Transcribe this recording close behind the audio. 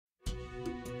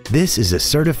This is a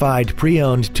certified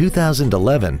pre-owned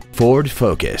 2011 Ford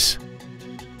Focus.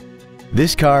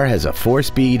 This car has a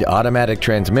 4-speed automatic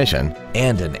transmission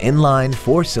and an inline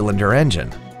 4-cylinder engine.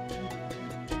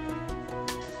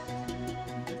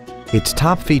 Its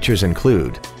top features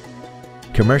include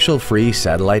commercial-free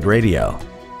satellite radio,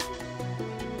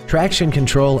 traction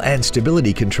control and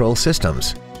stability control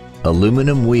systems,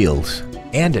 aluminum wheels,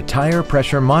 and a tire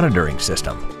pressure monitoring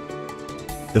system.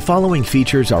 The following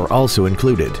features are also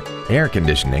included: air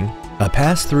conditioning, a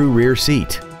pass-through rear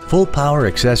seat, full power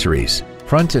accessories,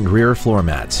 front and rear floor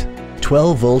mats,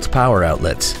 12-volt power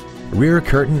outlets, rear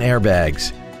curtain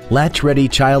airbags, latch-ready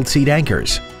child seat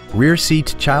anchors, rear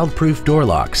seat child-proof door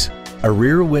locks, a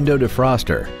rear window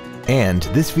defroster, and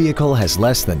this vehicle has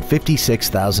less than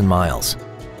 56,000 miles.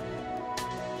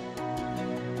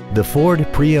 The Ford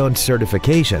Pre-Owned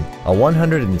Certification, a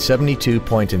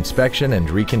 172-point inspection and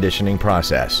reconditioning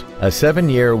process, a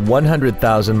 7-year,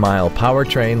 100,000-mile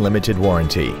powertrain limited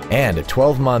warranty, and a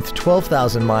 12-month,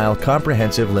 12,000-mile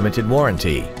comprehensive limited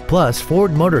warranty, plus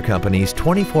Ford Motor Company's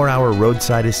 24-hour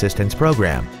roadside assistance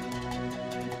program.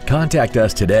 Contact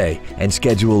us today and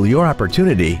schedule your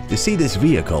opportunity to see this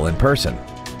vehicle in person.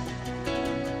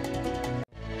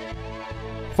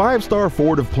 5-Star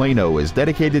Ford of Plano is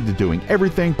dedicated to doing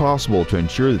everything possible to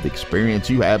ensure that the experience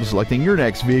you have selecting your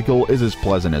next vehicle is as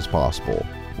pleasant as possible.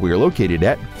 We are located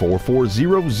at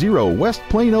 4400 West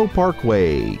Plano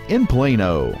Parkway in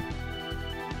Plano.